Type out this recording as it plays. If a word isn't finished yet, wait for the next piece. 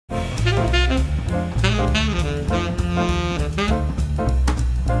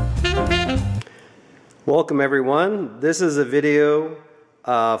Welcome everyone. This is a video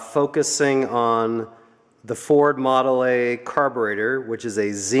focusing on the Ford Model A carburetor, which is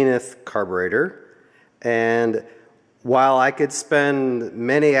a Zenith carburetor. And while I could spend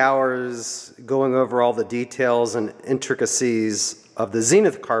many hours going over all the details and intricacies of the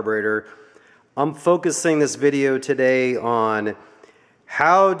Zenith carburetor, I'm focusing this video today on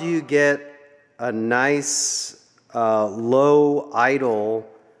how do you get a nice low idle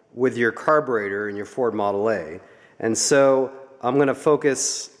with your carburetor in your Ford Model A. And so I'm going to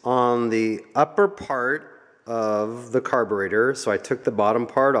focus on the upper part of the carburetor. So I took the bottom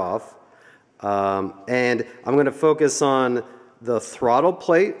part off. And I'm going to focus on the throttle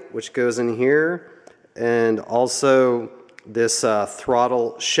plate, which goes in here, and also this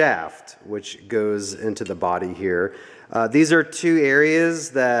throttle shaft, which goes into the body here. These are two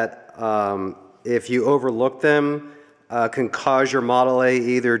areas that if you overlook them, can cause your Model A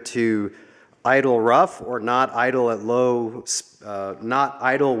either to idle rough or not idle at low, not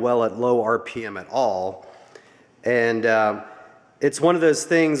idle well at low RPM at all. And it's one of those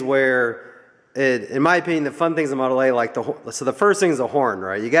things where, in my opinion, the fun things in Model A, like so the first thing is the horn,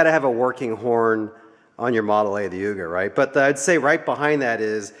 right? You got to have a working horn on your Model A, the Yuga, right? But I'd say right behind that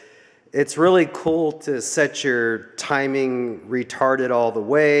is, it's really cool to set your timing retarded all the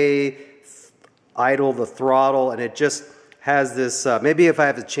way, idle the throttle, and it just has this, maybe if I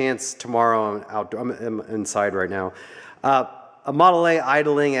have a chance tomorrow, I'm inside right now, a Model A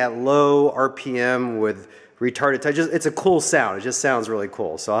idling at low RPM with retarded touch, it's a cool sound. It just sounds really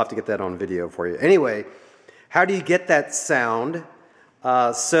cool, so I'll have to get that on video for you. Anyway, how do you get that sound?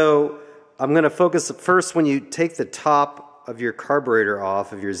 So I'm going to focus first when you take the top of your carburetor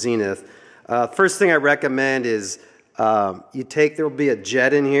off of your Zenith. First thing I recommend is there will be a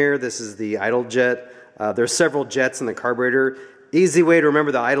jet in here. This is the idle jet. There's several jets in the carburetor. Easy way to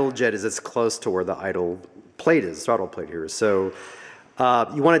remember the idle jet is it's close to where the idle plate is, throttle plate here. So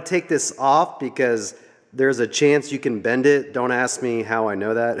you want to take this off because there's a chance you can bend it. Don't ask me how I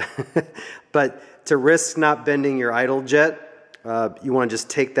know that. But to risk not bending your idle jet, you want to just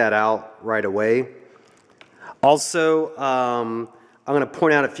take that out right away. Also, I'm going to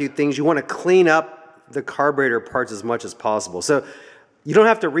point out a few things. You want to clean up the carburetor parts as much as possible. So you don't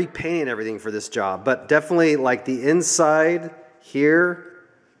have to repaint everything for this job, but definitely like the inside here,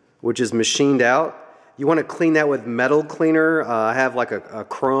 which is machined out, you want to clean that with metal cleaner. I have like a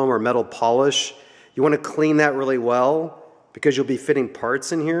chrome or metal polish. You want to clean that really well because you'll be fitting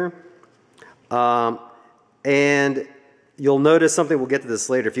parts in here. And you'll notice something, we'll get to this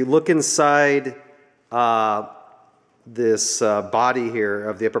later. If you look inside this body here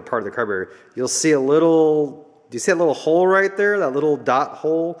of the upper part of the carburetor, you'll see a little, do you see that little hole right there, that little dot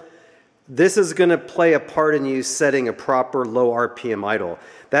hole? This is going to play a part in you setting a proper low RPM idle.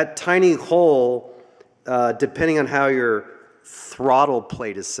 That tiny hole, depending on how your throttle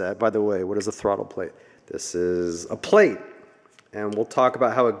plate is set, by the way, what is a throttle plate? This is a plate, and we'll talk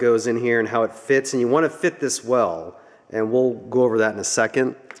about how it goes in here and how it fits, and you want to fit this well, and we'll go over that in a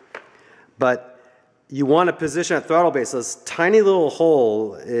second. But you want to position a throttle base. So this tiny little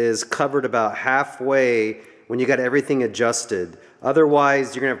hole is covered about halfway when you got everything adjusted.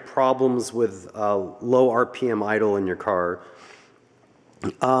 Otherwise, you're going to have problems with low RPM idle in your car.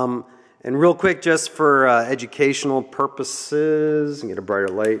 And real quick, just for educational purposes, and get a brighter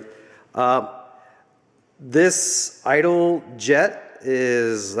light. This idle jet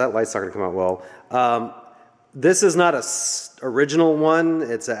is, that light's not going to come out well. This is not an original one,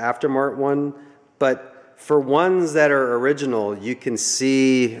 it's an aftermarket one. But for ones that are original, you can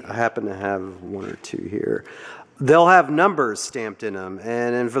see, I happen to have one or two here. They'll have numbers stamped in them.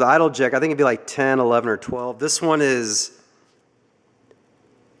 And for the idle jet, I think it'd be like 10, 11, or 12. This one is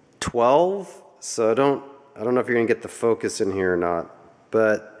 12. So I don't know if you're going to get the focus in here or not.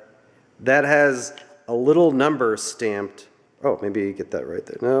 But that has a little number stamped. Oh, maybe you get that right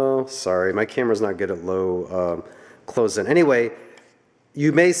there. No, sorry. My camera's not good at low close in. Anyway,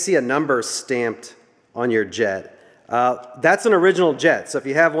 you may see a number stamped on your jet. That's an original jet, so if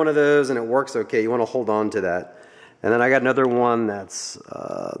you have one of those and it works okay, you want to hold on to that. And then I got another one that's,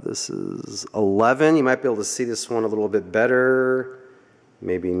 this is 11. You might be able to see this one a little bit better.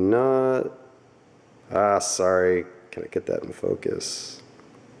 Maybe not. Sorry. Can I get that in focus?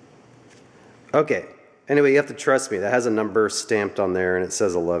 Okay. Anyway, you have to trust me. That has a number stamped on there and it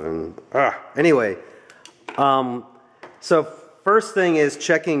says 11. Anyway, so first thing is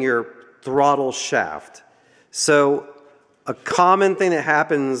checking your throttle shaft. So a common thing that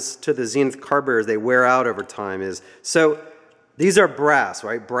happens to the Zenith carburetors, they wear out over time, is, so these are brass,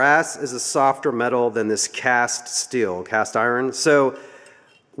 right? Brass is a softer metal than this cast steel, cast iron. So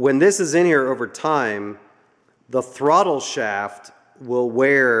when this is in here over time, the throttle shaft will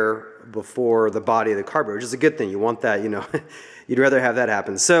wear before the body of the carburetor, which is a good thing. You want that, you know, you'd rather have that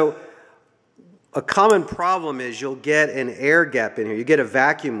happen. So a common problem is you'll get an air gap in here. You get a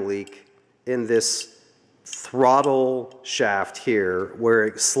vacuum leak in this throttle shaft here where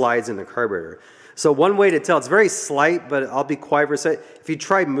it slides in the carburetor. So one way to tell, it's very slight, but I'll be quiet for a second. If you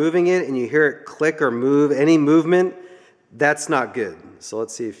try moving it and you hear it click or move, any movement, that's not good. So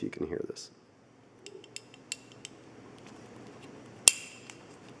let's see if you can hear this.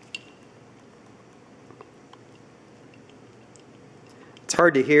 It's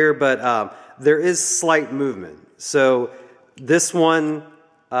hard to hear, but there is slight movement. So this one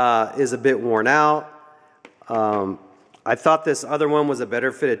is a bit worn out. I thought this other one was a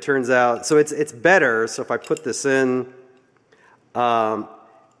better fit. It turns out, so it's better. So if I put this in,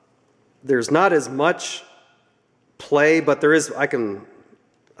 there's not as much play, but there is. I can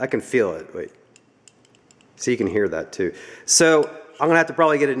feel it. Wait, so you can hear that too. So I'm gonna have to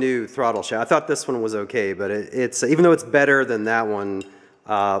probably get a new throttle shaft. I thought this one was okay, but it's even though it's better than that one,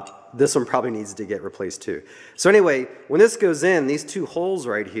 this one probably needs to get replaced too. So anyway, when this goes in, these two holes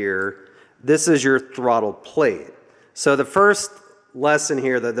right here, this is your throttle plate. So the first lesson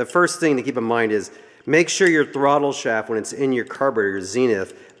here, the first thing to keep in mind is make sure your throttle shaft, when it's in your carburetor, your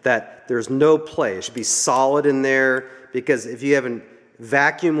Zenith, that there's no play. It should be solid in there, because if you have a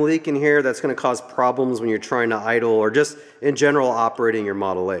vacuum leak in here, that's going to cause problems when you're trying to idle or just in general operating your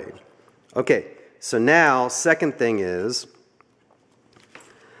Model A. Okay, so now second thing is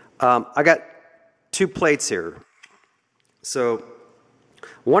I got two plates here. So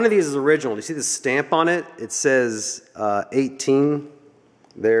one of these is original. Do you see the stamp on it? It says 18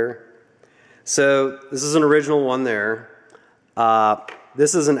 there. So this is an original one there.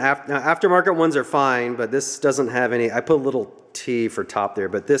 This is an aftermarket ones are fine, but this doesn't have any. I put a little T for top there,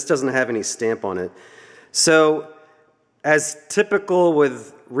 but this doesn't have any stamp on it. So as typical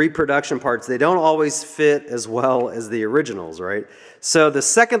with reproduction parts, they don't always fit as well as the originals, right? So the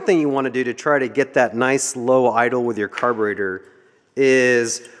second thing you want to do to try to get that nice low idle with your carburetor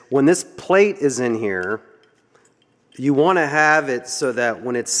is when this plate is in here, you want to have it so that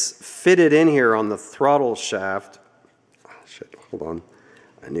when it's fitted in here on the throttle shaft, oh, shit, hold on.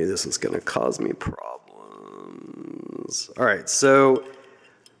 I knew this was going to cause me problems. All right, so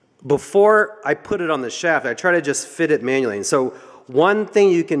before I put it on the shaft, I try to just fit it manually. And so one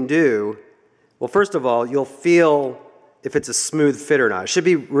thing you can do, well, first of all, you'll feel if it's a smooth fit or not. It should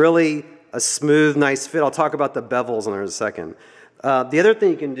be really a smooth, nice fit. I'll talk about the bevels in a second. The other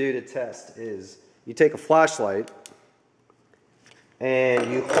thing you can do to test is you take a flashlight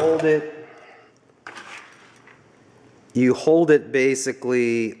and you hold it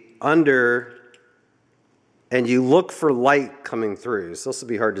basically under and you look for light coming through. So this will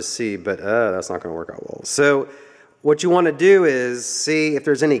be hard to see, but that's not going to work out well. So what you want to do is see if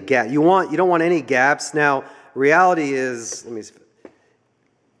there's any gap. You don't want any gaps. Now, reality is, let me see.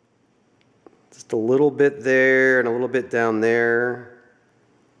 Just a little bit there and a little bit down there.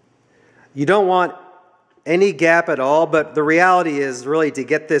 You don't want any gap at all, but the reality is really to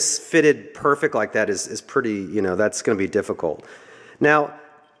get this fitted perfect like that is pretty, you know, that's going to be difficult. Now,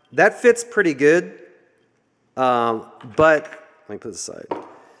 that fits pretty good, but let me put this aside.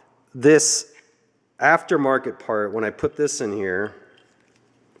 This aftermarket part, when I put this in here,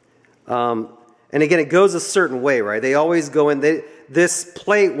 and again, it goes a certain way, right? They always go in, this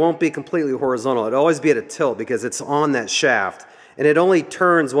plate won't be completely horizontal. It'll always be at a tilt because it's on that shaft. And it only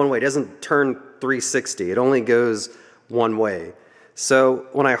turns one way. It doesn't turn 360. It only goes one way. So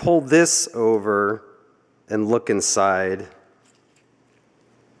when I hold this over and look inside,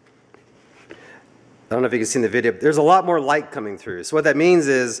 I don't know if you can see in the video, there's a lot more light coming through. So what that means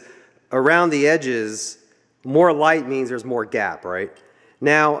is around the edges, more light means there's more gap, right?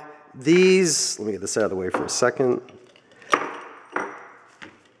 Now, these, let me get this out of the way for a second.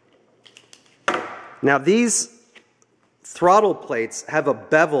 Now these throttle plates have a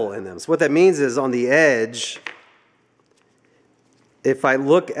bevel in them. So what that means is on the edge, if I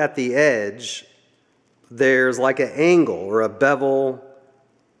look at the edge, there's like an angle or a bevel,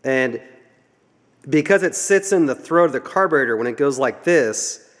 and because it sits in the throat of the carburetor, when it goes like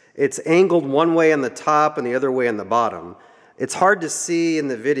this, it's angled one way on the top and the other way on the bottom. It's hard to see in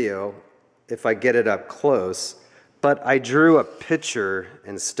the video if I get it up close, but I drew a picture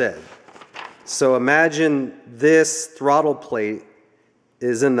instead. So imagine this throttle plate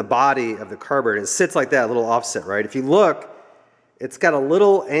is in the body of the carburetor. It sits like that, a little offset, right? If you look, it's got a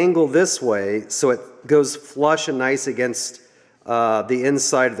little angle this way, so it goes flush and nice against the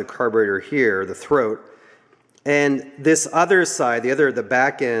inside of the carburetor here, the throat. And this other side, the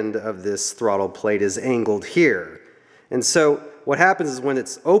back end of this throttle plate is angled here. And so what happens is when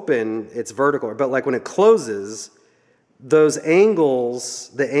it's open, it's vertical, but like when it closes, those angles,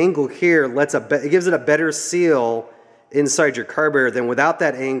 the angle here it gives it a better seal inside your carburetor. Then without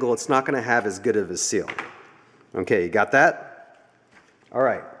that angle, it's not going to have as good of a seal. Okay, you got that? All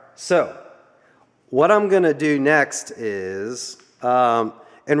right, so what I'm going to do next is, and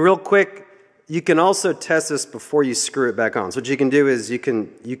real quick, you can also test this before you screw it back on. So what you can do is you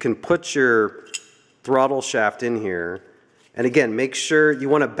can put your throttle shaft in here, and again, make sure you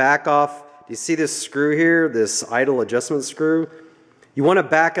want to back off. You see this screw here, this idle adjustment screw? You want to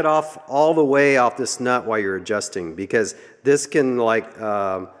back it off all the way off this nut while you're adjusting, because this can like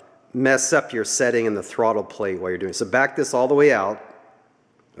mess up your setting in the throttle plate while you're doing it. So back this all the way out.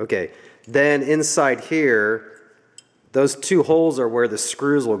 Okay, then inside here, those two holes are where the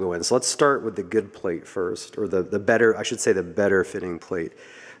screws will go in. So let's start with the good plate first, or the better, I should say the better fitting plate.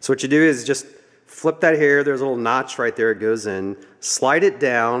 So what you do is just flip that here, there's a little notch right there, it goes in, slide it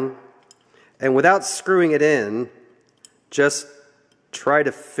down, and without screwing it in, just try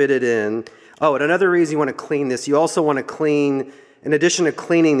to fit it in. Oh, and another reason you want to clean this, you also want to clean, in addition to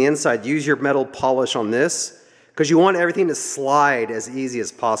cleaning the inside, use your metal polish on this, because you want everything to slide as easy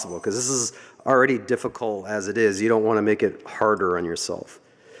as possible, because this is already difficult as it is. You don't want to make it harder on yourself.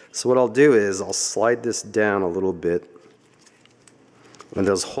 So what I'll do is I'll slide this down a little bit, and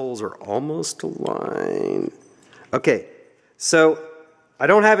those holes are almost aligned. Okay, so I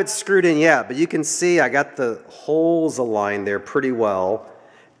don't have it screwed in yet, but you can see I got the holes aligned there pretty well,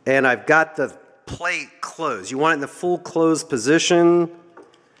 and I've got the plate closed. You want it in the full closed position.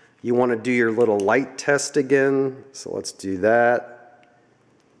 You want to do your little light test again, so let's do that.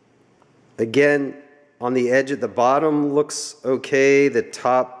 Again, on the edge at the bottom looks okay. The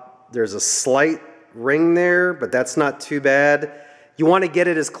top, there's a slight ring there, but that's not too bad. You want to get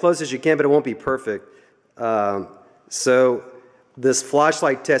it as close as you can, but it won't be perfect. So this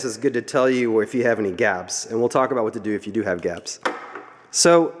flashlight test is good to tell you if you have any gaps, and we'll talk about what to do if you do have gaps.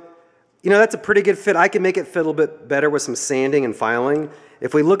 So, you know, that's a pretty good fit. I can make it fit a little bit better with some sanding and filing.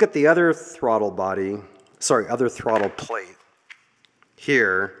 If we look at the other throttle plate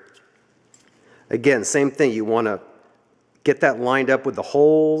here, again, same thing. You want to get that lined up with the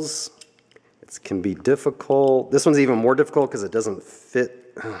holes. It can be difficult. This one's even more difficult because it doesn't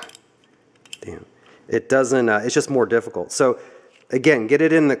fit. Damn. It doesn't, it's just more difficult. So again, get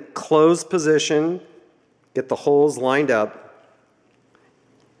it in the closed position, get the holes lined up,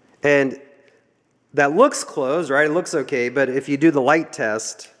 and that looks closed, right? It looks okay, but if you do the light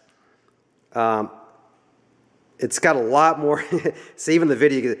test, it's got a lot more, see even the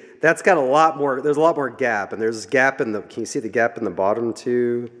video, that's got a lot more, there's a lot more gap, and there's gap in the, can you see the gap in the bottom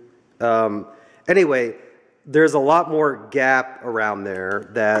too? Anyway, there's a lot more gap around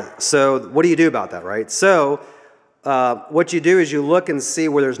there so what do you do about that, right? So what you do is you look and see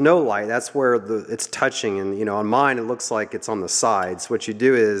where there's no light, that's where it's touching, and you know, on mine it looks like it's on the sides. What you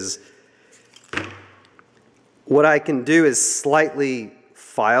do is, what I can do is slightly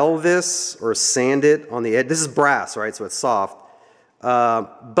file this or sand it on the edge. This is brass, right, so it's soft.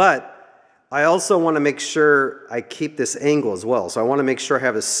 But I also want to make sure I keep this angle as well. So I want to make sure I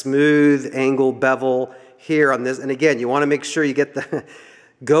have a smooth angle bevel here on this. And again, you want to make sure you get the,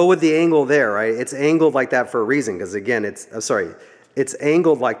 go with the angle there, right? It's angled like that for a reason, because again, it's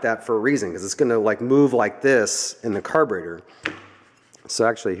angled like that for a reason, because it's going to like move like this in the carburetor. So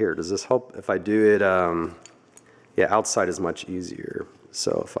actually here, does this help if I do it, yeah, outside is much easier.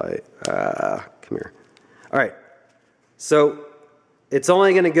 So if I, come here. All right, so it's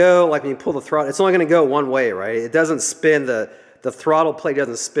only going to go, like when you pull the throttle, it's only going to go one way, right? It doesn't spin, the throttle plate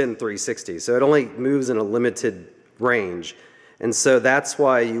doesn't spin 360, so it only moves in a limited range. And so that's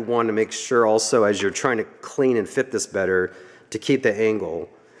why you want to make sure also, as you're trying to clean and fit this better, to keep the angle.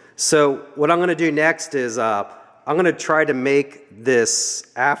 So what I'm going to do next is I'm going to try to make this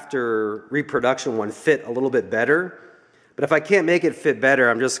after reproduction one fit a little bit better. But if I can't make it fit better,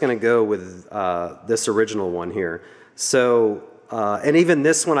 I'm just going to go with this original one here. So, and even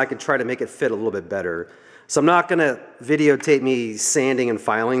this one, I could try to make it fit a little bit better. So I'm not going to videotape me sanding and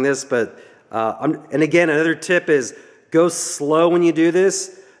filing this, but, and again, another tip is go slow when you do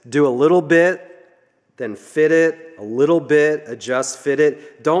this. Do a little bit, then fit it, a little bit, adjust, fit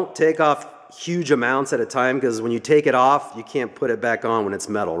it. Don't take off huge amounts at a time, because when you take it off, you can't put it back on when it's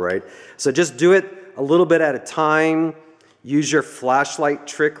metal, right? So just do it a little bit at a time. Use your flashlight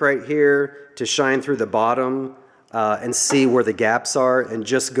trick right here to shine through the bottom and see where the gaps are, and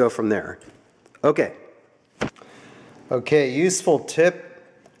just go from there. Okay. Okay, useful tip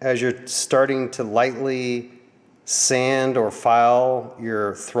as you're starting to lightly sand or file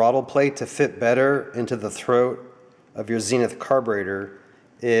your throttle plate to fit better into the throat of your Zenith carburetor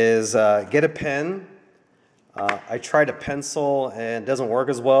is get a pen. I tried a pencil and it doesn't work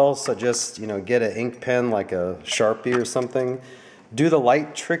as well, so just get an ink pen like a Sharpie or something. Do the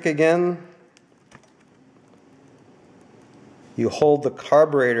light trick again. You hold the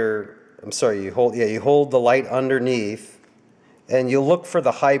carburetor, you hold the light underneath and you look for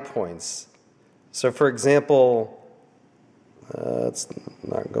the high points. So for example, it's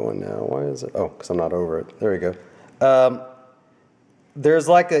not going now. Why is it? Oh, because I'm not over it. There we go. There's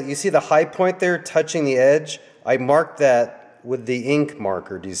like you see the high point there touching the edge? I marked that with the ink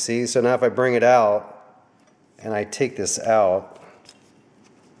marker, do you see? So now if I bring it out and I take this out,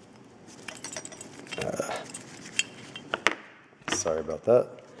 sorry about that.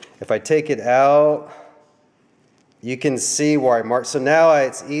 If I take it out, you can see where I marked. So now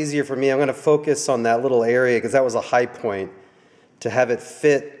it's easier for me. I'm going to focus on that little area because that was a high point to have it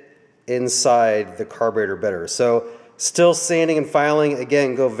fit inside the carburetor better. So still sanding and filing,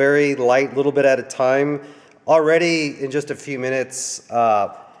 again, go very light, little bit at a time. Already in just a few minutes,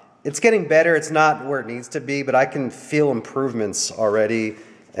 it's getting better. It's not where it needs to be, but I can feel improvements already.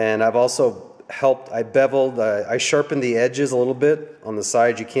 And I've also I beveled, I sharpened the edges a little bit on the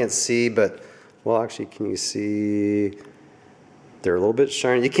sides. You can't see, but, well, actually, can you see? They're a little bit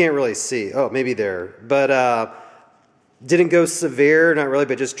shiny. You can't really see. Oh, maybe there. But didn't go severe, not really,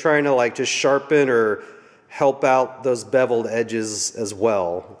 but just trying to just sharpen or help out those beveled edges as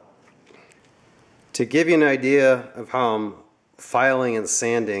well. To give you an idea of how I'm filing and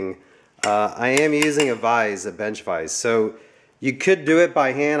sanding, I am using a vise, a bench vise. So you could do it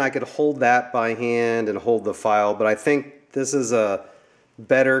by hand. I could hold that by hand and hold the file, but I think this is a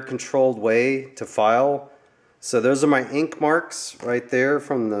better controlled way to file. So those are my ink marks right there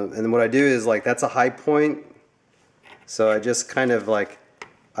and what I do is that's a high point. So I just kind of I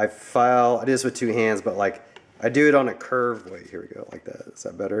do this with two hands, but I do it on a curve. Wait, here we go, like that. Is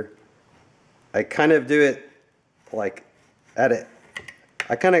that better? I kind of do it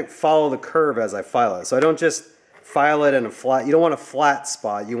I kind of follow the curve as I file it. So I don't just file it in a flat, you don't want a flat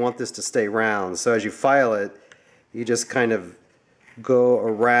spot, you want this to stay round. So as you file it, you just kind of go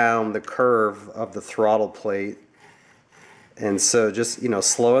around the curve of the throttle plate. And so just,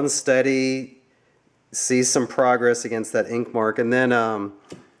 slow and steady, see some progress against that ink mark. And then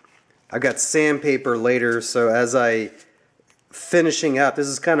I've got sandpaper later, so as I finishing up, this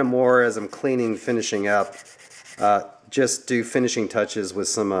is kind of more as I'm cleaning, finishing up, just do finishing touches with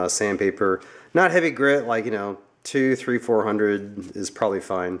some sandpaper. Not heavy grit, 200, 300, 400 is probably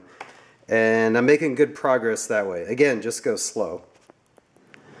fine. And I'm making good progress that way. Again, just go slow.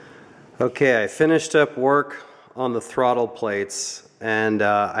 Okay, I finished up work on the throttle plates, and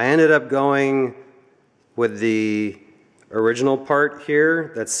I ended up going with the original part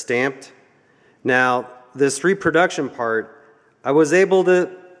here that's stamped. Now, this reproduction part, I was able to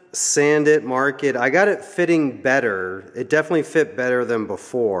sand it, mark it. I got it fitting better. It definitely fit better than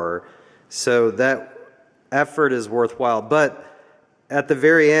before. So that effort is worthwhile. But at the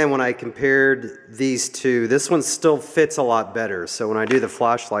very end, when I compared these two, this one still fits a lot better. So when I do the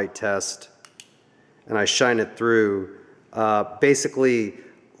flashlight test and I shine it through, basically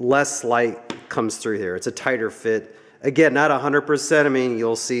less light comes through here. It's a tighter fit. Again, not 100%. I mean,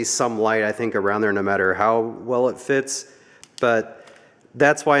 you'll see some light, I think, around there no matter how well it fits. But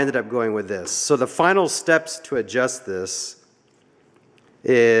that's why I ended up going with this. So the final steps to adjust this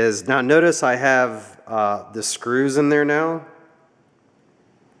is, now notice I have the screws in there now.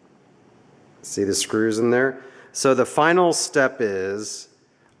 See the screws in there? So the final step is,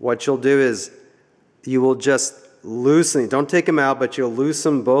 what you'll do is you will just loosen, don't take them out, but you'll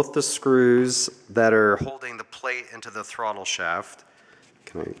loosen both the screws that are holding the plate into the throttle shaft.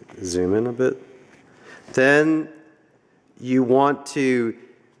 Can I zoom in a bit? Then you want to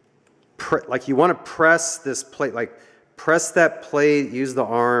press this plate, press that plate, use the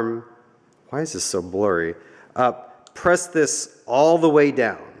arm. Why is this so blurry? Press this all the way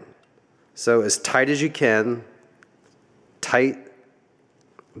down. So as tight as you can, tight.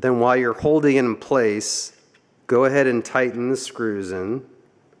 Then while you're holding it in place, go ahead and tighten the screws in,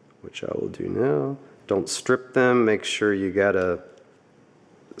 which I will do now. Don't strip them. Make sure you got a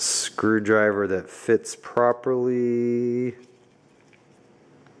screwdriver that fits properly.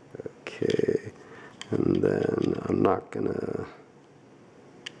 Okay, and then I'm not gonna,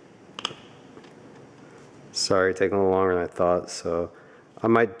 sorry, taking a little longer than I thought, so I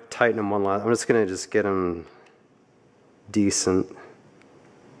might tighten them one last. I'm just gonna get them decent.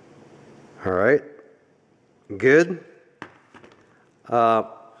 All right, good.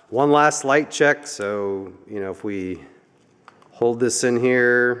 One last light check. So, you know, if we hold this in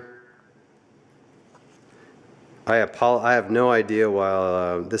here, I have no idea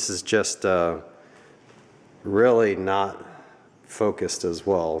why this is just really not focused as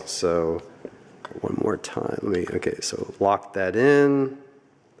well. So one more time, okay, so lock that in.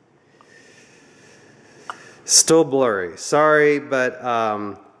 Still blurry, sorry, but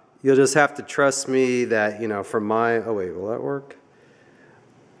you'll just have to trust me that, you know, from my, oh wait, will that work?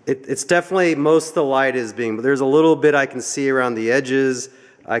 It's definitely, most of the light is being, but there's a little bit I can see around the edges.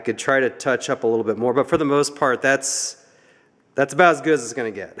 I could try to touch up a little bit more, but for the most part, that's about as good as it's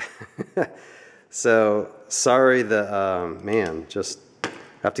gonna get. So, sorry, man, just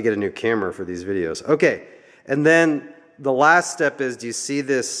have to get a new camera for these videos. Okay, and then the last step is, do you see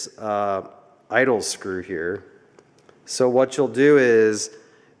this idle screw here? So what you'll do is,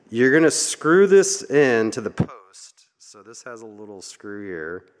 you're gonna screw this in to the post. So this has a little screw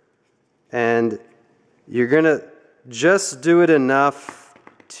here. And you're gonna just do it enough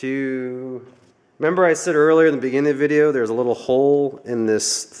to, remember I said earlier in the beginning of the video, there's a little hole in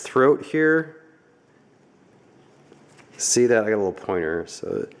this throat here. See that? I got a little pointer.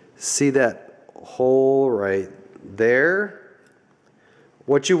 So see that hole right there?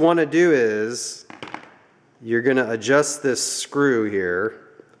 What you want to do is, you're going to adjust this screw here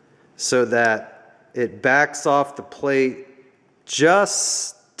so that it backs off the plate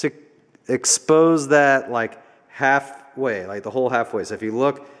just to expose that like halfway, like the whole halfway. So if you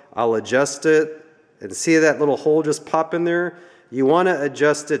look, I'll adjust it and see that little hole just pop in there. You want to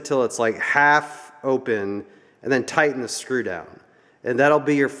adjust it till it's like half open and then tighten the screw down. And that'll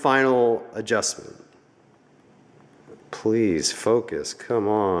be your final adjustment. Please focus, come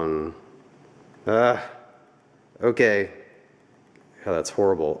on. Okay. Oh, that's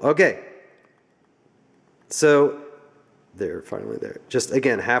horrible. Okay. So, there, finally there. Just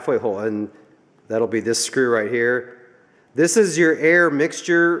again, halfway hole, and that'll be this screw right here. This is your air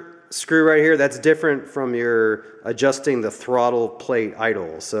mixture screw right here. That's different from your adjusting the throttle plate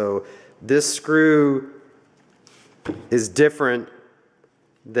idle. So, this screw is different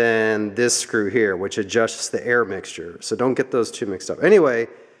than this screw here, which adjusts the air mixture. So don't get those two mixed up. Anyway,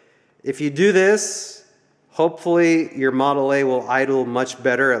 if you do this, hopefully your Model A will idle much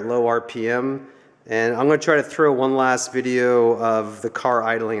better at low RPM. And I'm going to try to throw one last video of the car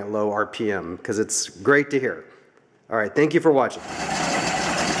idling at low RPM because it's great to hear. All right, thank you for watching.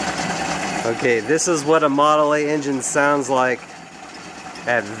 Okay, this is what a Model A engine sounds like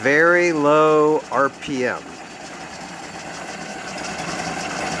at very low RPM.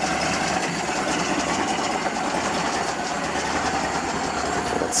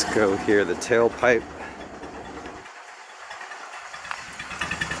 Let's go here, the tailpipe.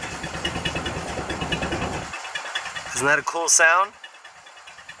 Isn't that a cool sound?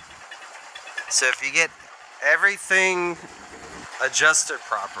 So if you get everything adjusted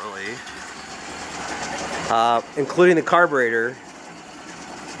properly, including the carburetor,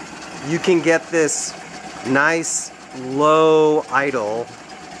 you can get this nice low idle,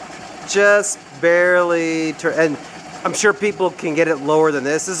 just barely turn. And I'm sure people can get it lower than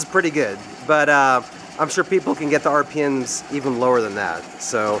this. This is pretty good, but I'm sure people can get the RPMs even lower than that.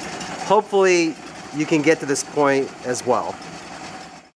 So hopefully you can get to this point as well.